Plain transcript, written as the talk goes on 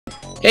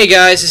Hey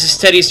guys, this is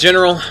Teddy's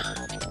General.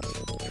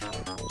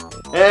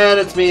 And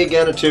it's me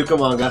again,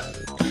 Atukomanga.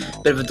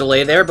 Bit of a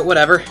delay there, but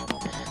whatever.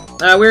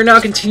 We're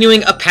now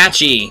continuing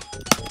Apache.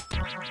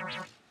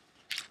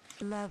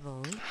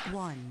 Level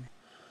 1.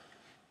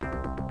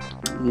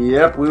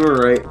 Yep, we were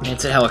right.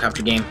 It's a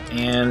helicopter game,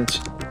 and...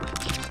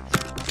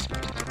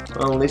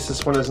 Well, at least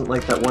this one isn't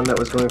like that one that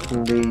was going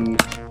from the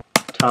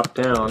top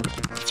down.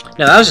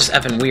 No, that was just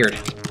effing weird.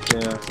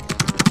 Yeah.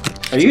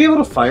 Are you able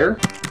to fire?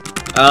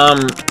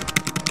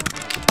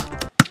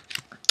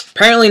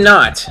 Apparently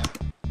not.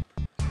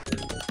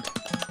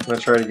 Want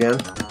to try it again?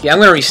 Yeah, I'm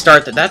gonna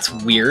restart that. That's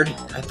weird.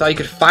 I thought you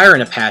could fire an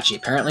Apache.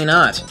 Apparently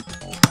not.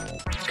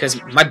 Because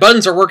my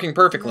buttons are working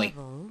perfectly.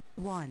 Level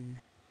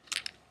 1.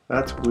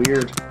 That's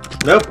weird.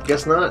 Nope,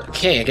 guess not.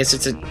 Okay, I guess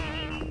it's a...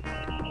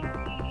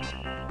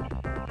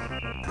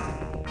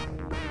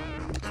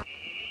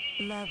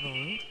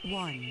 Level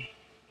 1.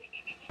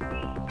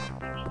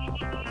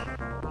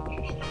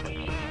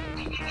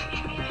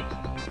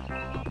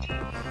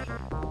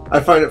 I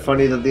find it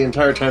funny that the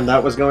entire time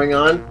that was going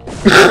on,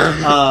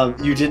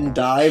 you didn't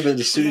die, but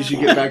as soon as you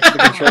get back to the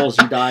controls,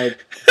 you died.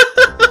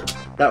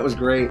 That was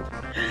great.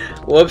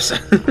 Whoops.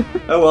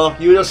 Oh well,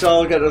 you just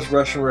all got us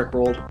Russian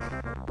rickrolled.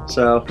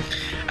 So.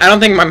 I don't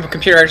think my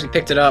computer actually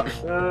picked it up.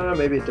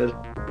 Maybe it did.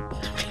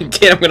 If it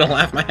did, I'm gonna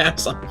laugh my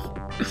ass off.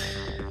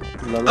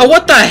 Oh,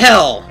 what the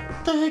hell?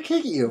 What the heck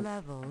hit you?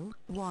 Level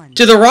 1.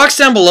 Do the rocks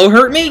down below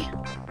hurt me?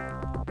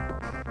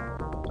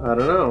 I don't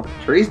know.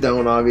 Trees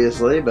don't,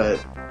 obviously,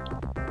 but...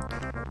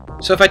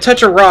 So if I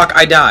touch a rock,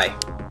 I die.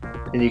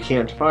 And you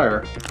can't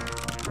fire.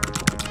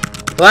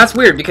 Well, that's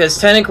weird, because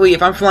technically,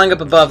 if I'm flying up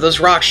above, those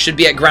rocks should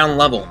be at ground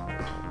level.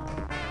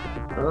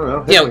 I don't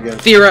know. You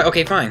know,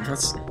 okay, fine.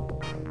 Let's...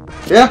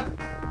 Yeah.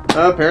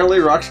 Apparently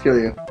rocks kill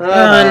you.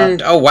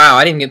 And... Oh, wow,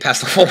 I didn't get past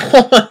the full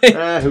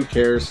one. Who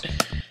cares?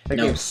 That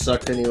game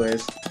sucked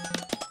anyways.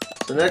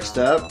 So next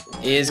up...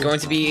 is going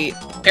to be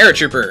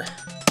Paratrooper.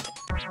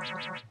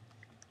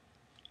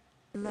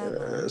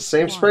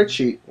 Same sprite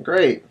sheet.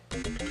 Great.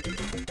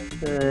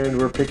 And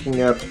we're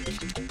picking up...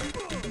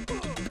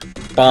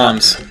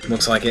 bombs,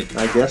 looks like it.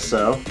 I guess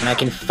so. And I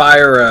can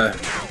fire a...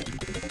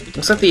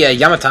 looks like the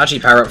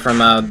Yamatachi power-up from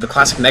the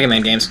classic Mega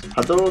Man games.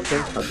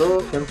 Hadouken,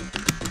 Hadouken.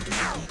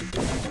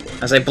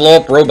 As I blow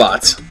up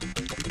robots. I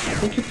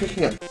think you're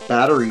picking up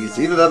batteries.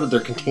 Either that or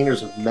they're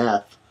containers of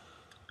meth.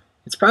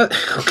 It's probably...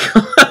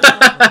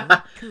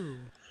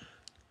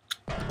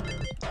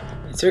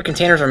 It's either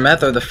containers or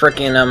meth or the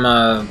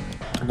frickin'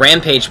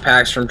 Rampage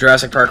packs from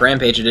Jurassic Park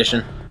Rampage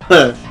Edition.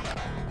 So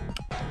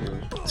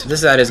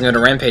this is how it is, go to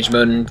Rampage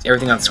mode and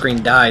everything on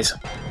screen dies.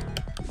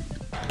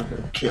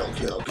 Kill,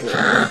 kill,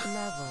 kill.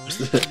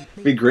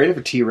 It'd be great if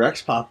a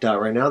T-Rex popped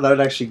out right now. That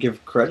would actually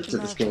give credit to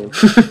this game.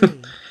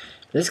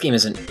 This game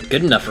isn't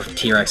good enough for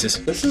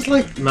T-Rexes. This is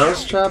like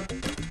Mousetrap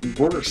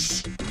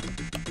worse.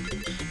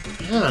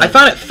 Yeah. I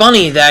found it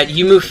funny that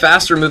you move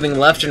faster moving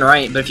left and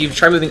right, but if you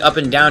try moving up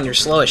and down, you're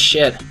slow as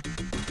shit.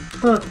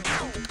 Huh.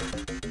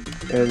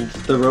 And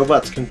the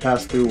robots can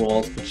pass through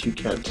walls, but you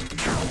can't.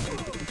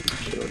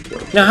 Kill,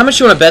 kill. Now, how much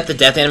you want to bet the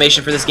death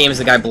animation for this game is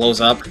the guy blows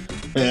up?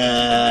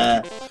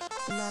 That'd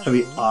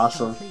be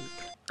awesome.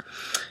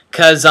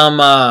 Cause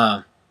one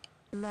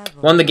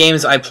of the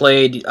games I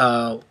played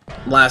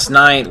last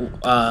night,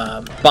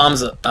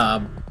 Bombs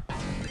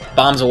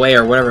Away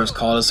or whatever it was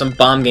called, is some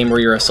bomb game where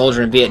you're a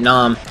soldier in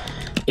Vietnam.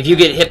 If you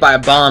get hit by a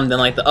bomb, then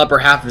like the upper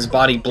half of his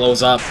body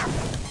blows up.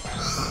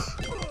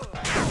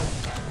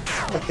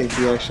 I think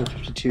the Action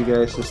 52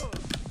 guys just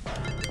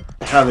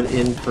have it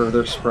in for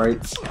their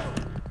sprites.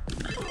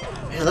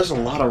 Man, there's a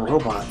lot of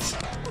robots.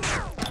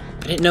 I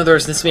didn't know there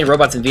was this many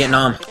robots in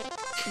Vietnam.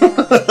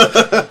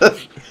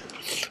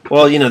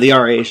 Well, you know, they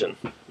are Asian.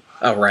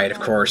 Oh right, of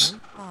course.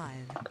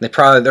 They're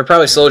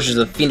probably soldiers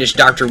of fiendish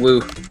Dr.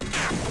 Wu.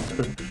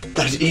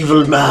 That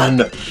evil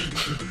man.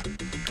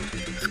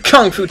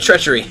 Kung Fu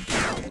treachery.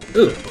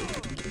 Ooh.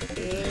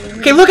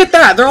 Okay, look at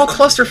that. They're all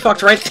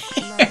clusterfucked right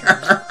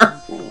there.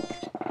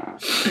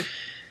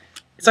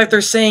 It's like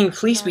they're saying,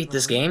 please beat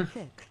this game.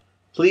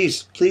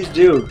 Please, please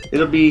do.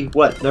 It'll be,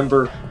 what,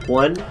 number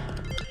 1?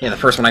 Yeah, the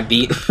first one I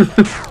beat.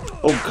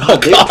 Oh god. Oh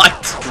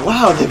god.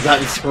 Wow, they've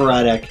gotten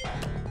sporadic.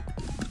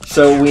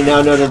 So we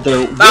now know that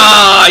they're...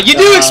 Ah, you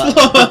do explode!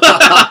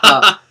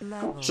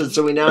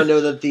 so we now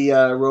know that the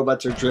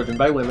robots are driven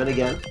by women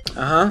again.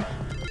 Uh-huh.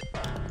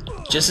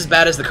 Just as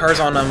bad as the cars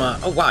on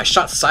oh wow, I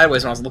shot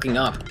sideways when I was looking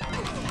up.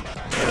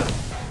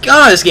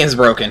 God, this game's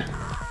broken.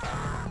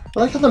 I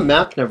like how the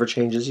map never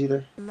changes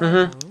either.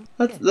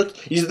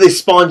 Mm-hmm. They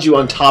spawned you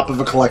on top of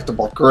a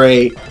collectible.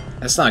 Great.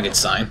 That's not a good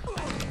sign.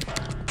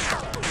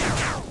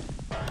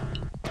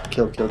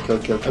 Kill, kill, kill, kill,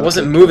 kill. If I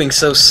wasn't moving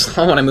so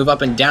slow when I move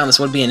up and down, this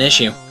would be an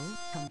issue.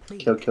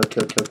 Kill, kill,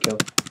 kill, kill, kill.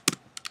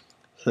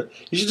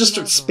 You should just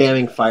start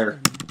spamming fire.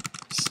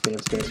 Spam,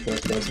 spam, spam,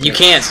 spam, spam. You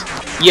can't.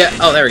 Yeah.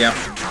 Oh, there we go.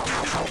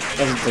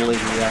 Doesn't delay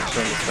the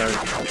reaction on the start.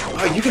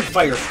 Oh, you can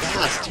fire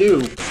fast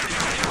too.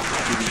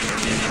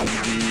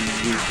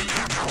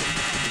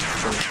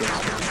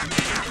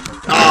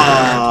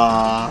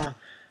 Ah.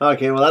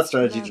 Okay, well that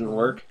strategy didn't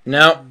work.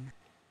 No.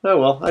 Oh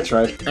well, I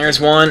tried. There's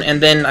one, and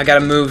then I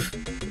gotta move.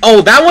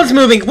 Oh, that one's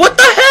moving. What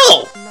the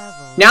hell?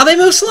 Level Now they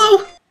move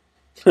slow?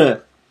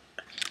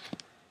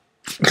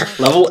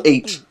 Level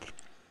 8.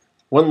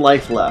 1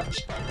 life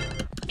left.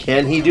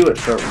 Can he do it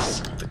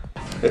first?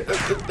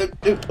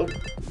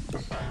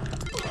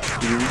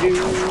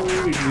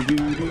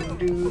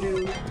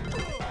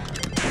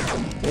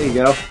 There you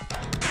go.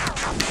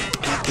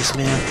 Got this,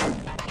 man.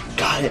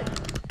 Got it.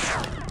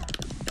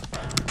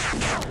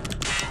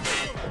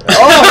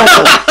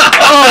 Oh!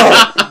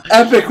 Oh!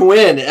 Epic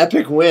win!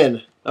 Epic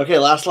win! Okay,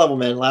 last level,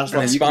 man. Last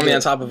level. They You spawn can me do on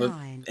it. top of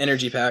an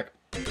energy pack.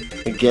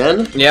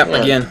 Again? Yep,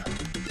 Yeah. again.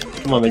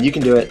 Come on, man. You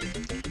can do it.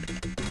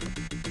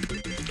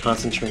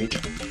 Concentrate.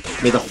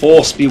 May the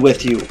force be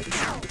with you.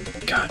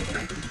 God.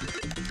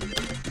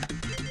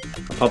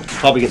 I'll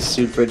probably get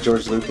sued for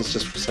George Lucas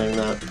just for saying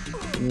that.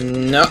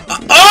 No.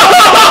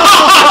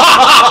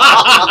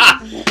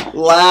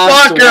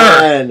 Last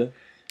Fucker! one.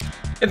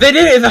 If they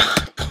did it,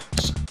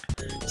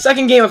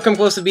 second game I've come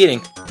close to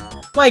beating.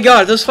 My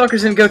God, if those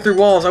fuckers didn't go through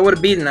walls, I would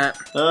have beaten that.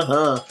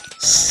 Uh-huh.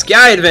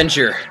 Sky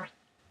Adventure.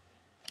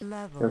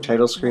 level No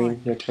title screen.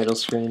 1. No title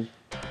screen.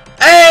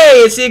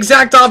 Hey, it's the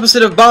exact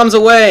opposite of Bombs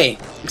Away.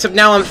 Except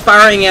now I'm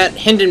firing at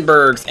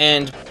Hindenburgs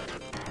and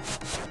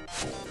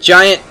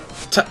giant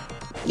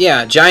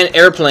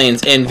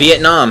airplanes in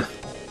Vietnam.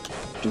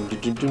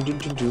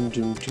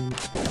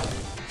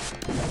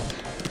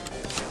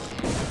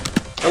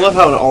 I love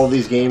how in all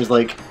these games,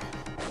 like,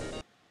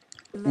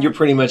 you're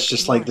pretty much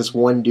just like this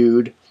one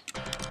dude,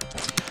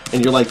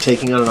 and you're like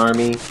taking on an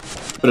army,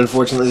 but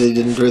unfortunately they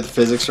didn't do the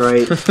physics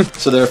right,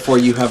 so therefore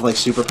you have like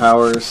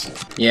superpowers.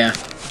 Yeah.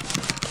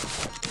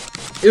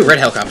 Ooh, red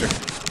helicopter.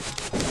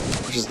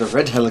 What does the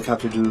red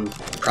helicopter do?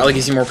 Probably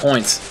gives you more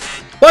points.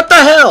 What the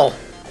hell?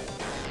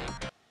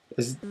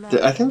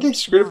 I think they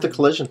screwed up the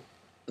collision.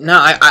 No,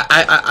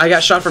 I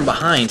got shot from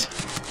behind.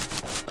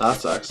 Ah,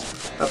 that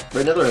sucks. Oh,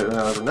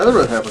 another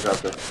red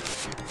helicopter.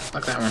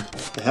 Fuck that one.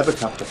 The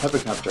helicopter.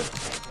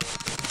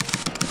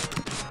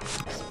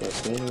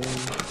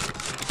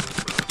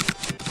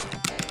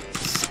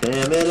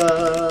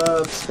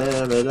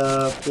 Spam it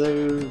up,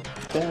 you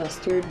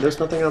bastard. There's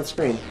nothing on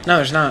screen. No,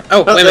 there's not.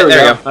 Oh, Oh, wait a minute,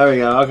 there you go. There we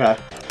go, okay.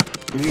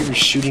 Maybe you were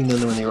shooting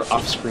them when they were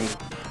off screen.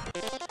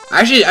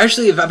 I've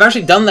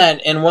actually done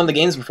that in one of the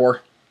games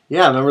before.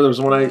 Yeah, I remember there was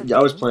one I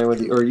was playing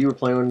with, or you were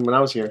playing when I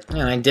was here.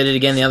 Yeah, and I did it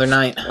again the other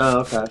night. Oh,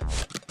 okay.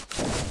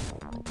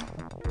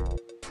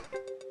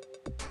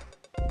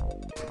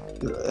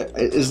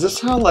 Is this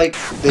how, like,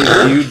 they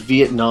viewed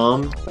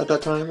Vietnam at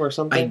that time or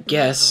something? I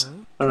guess.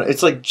 I don't know.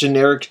 It's like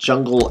generic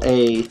jungle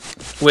A.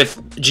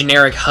 With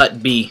generic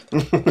hut B.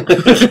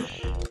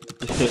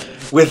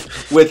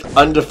 with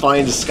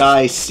undefined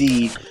sky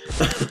C.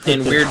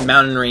 And weird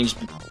mountain range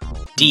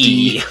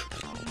D.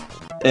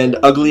 And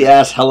ugly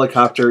ass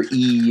helicopter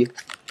E.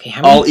 Okay,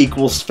 how many, all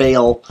equals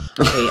fail.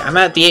 okay, I'm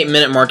at the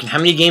 8-minute mark, and how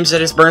many games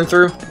did it burn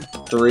through?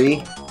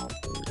 3.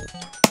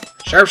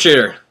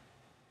 Sharpshooter.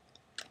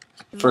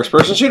 First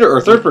person shooter or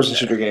third person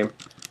shooter game?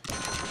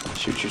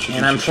 Shoot.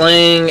 And I'm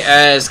playing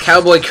as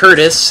Cowboy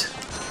Curtis.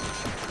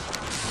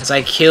 As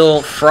I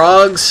kill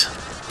frogs.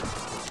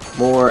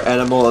 More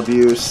animal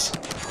abuse.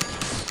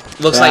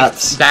 Looks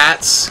Bats. like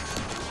bats.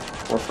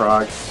 Or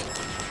frog.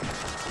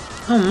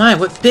 Oh my,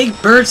 what big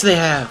birds they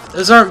have.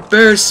 Those aren't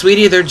birds,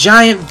 sweetie. They're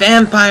giant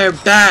vampire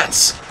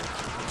bats.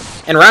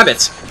 And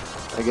rabbits.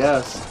 I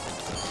guess.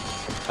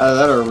 Either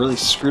that or a really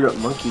screwed up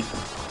monkey.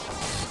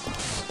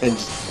 And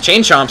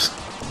Chain Chomps.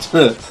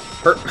 Chain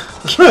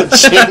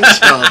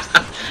Chomps.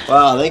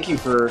 Wow, thank you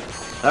for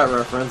that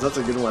reference. That's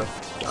a good one.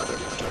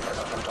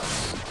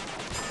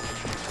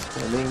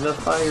 Spamming the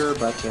fire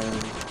button.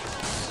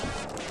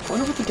 I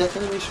wonder what the death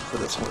animation for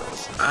this one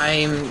is.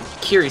 I'm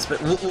curious,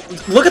 but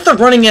look at the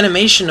running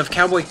animation of the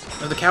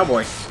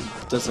cowboy.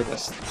 Does like a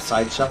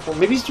side shuffle?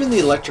 Maybe he's doing the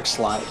electric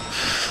slide.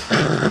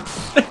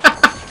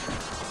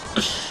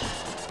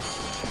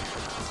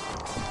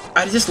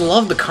 I just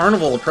love the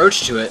carnival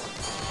approach to it.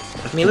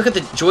 I mean, look at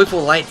the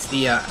joyful lights,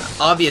 the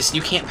obvious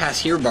you can't pass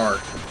here bar.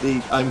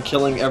 The I'm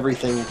killing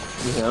everything,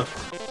 you know.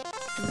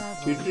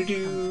 Level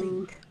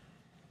Doo-doo-doo.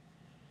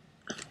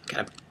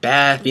 Got a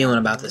bad feeling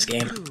about this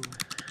game.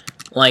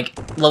 Like,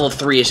 level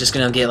 3 is just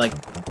gonna get, like,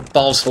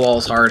 balls to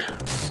walls hard.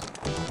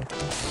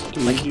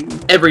 Like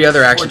every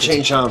other action. Or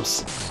Chain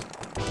Chomps.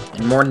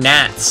 And more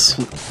gnats.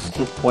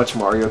 Watch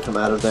Mario come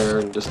out of there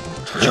and just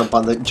jump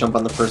on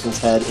the person's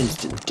head.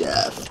 Instant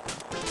death.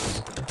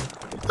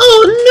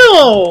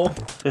 Oh no!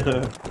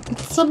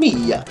 It's a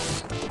me.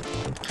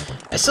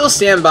 I still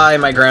stand by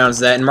my grounds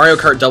that in Mario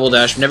Kart Double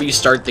Dash, whenever you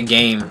start the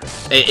game,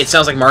 it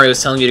sounds like Mario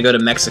is telling you to go to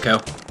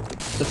Mexico.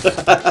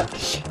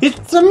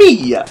 It's a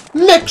me,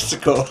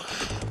 Mexico.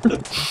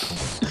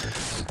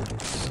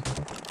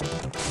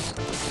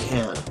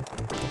 Man,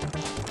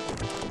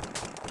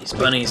 These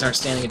bunnies aren't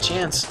standing a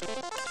chance.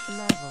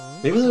 level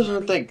maybe those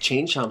aren't like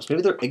Chain Chomps.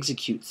 Maybe they're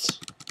executes.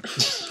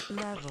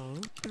 level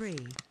 3.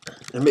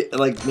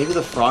 Like maybe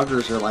the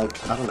Froggers are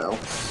like, I don't know,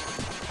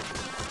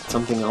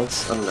 something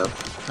else. I don't know.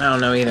 I don't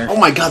know either. Oh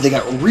my god, they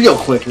got real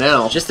quick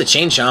now. Just the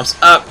Chain Chomps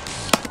up.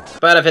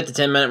 But I've hit the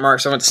 10-minute mark,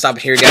 so I'm going to stop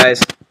it here,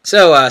 guys.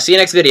 So, see you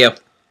next video.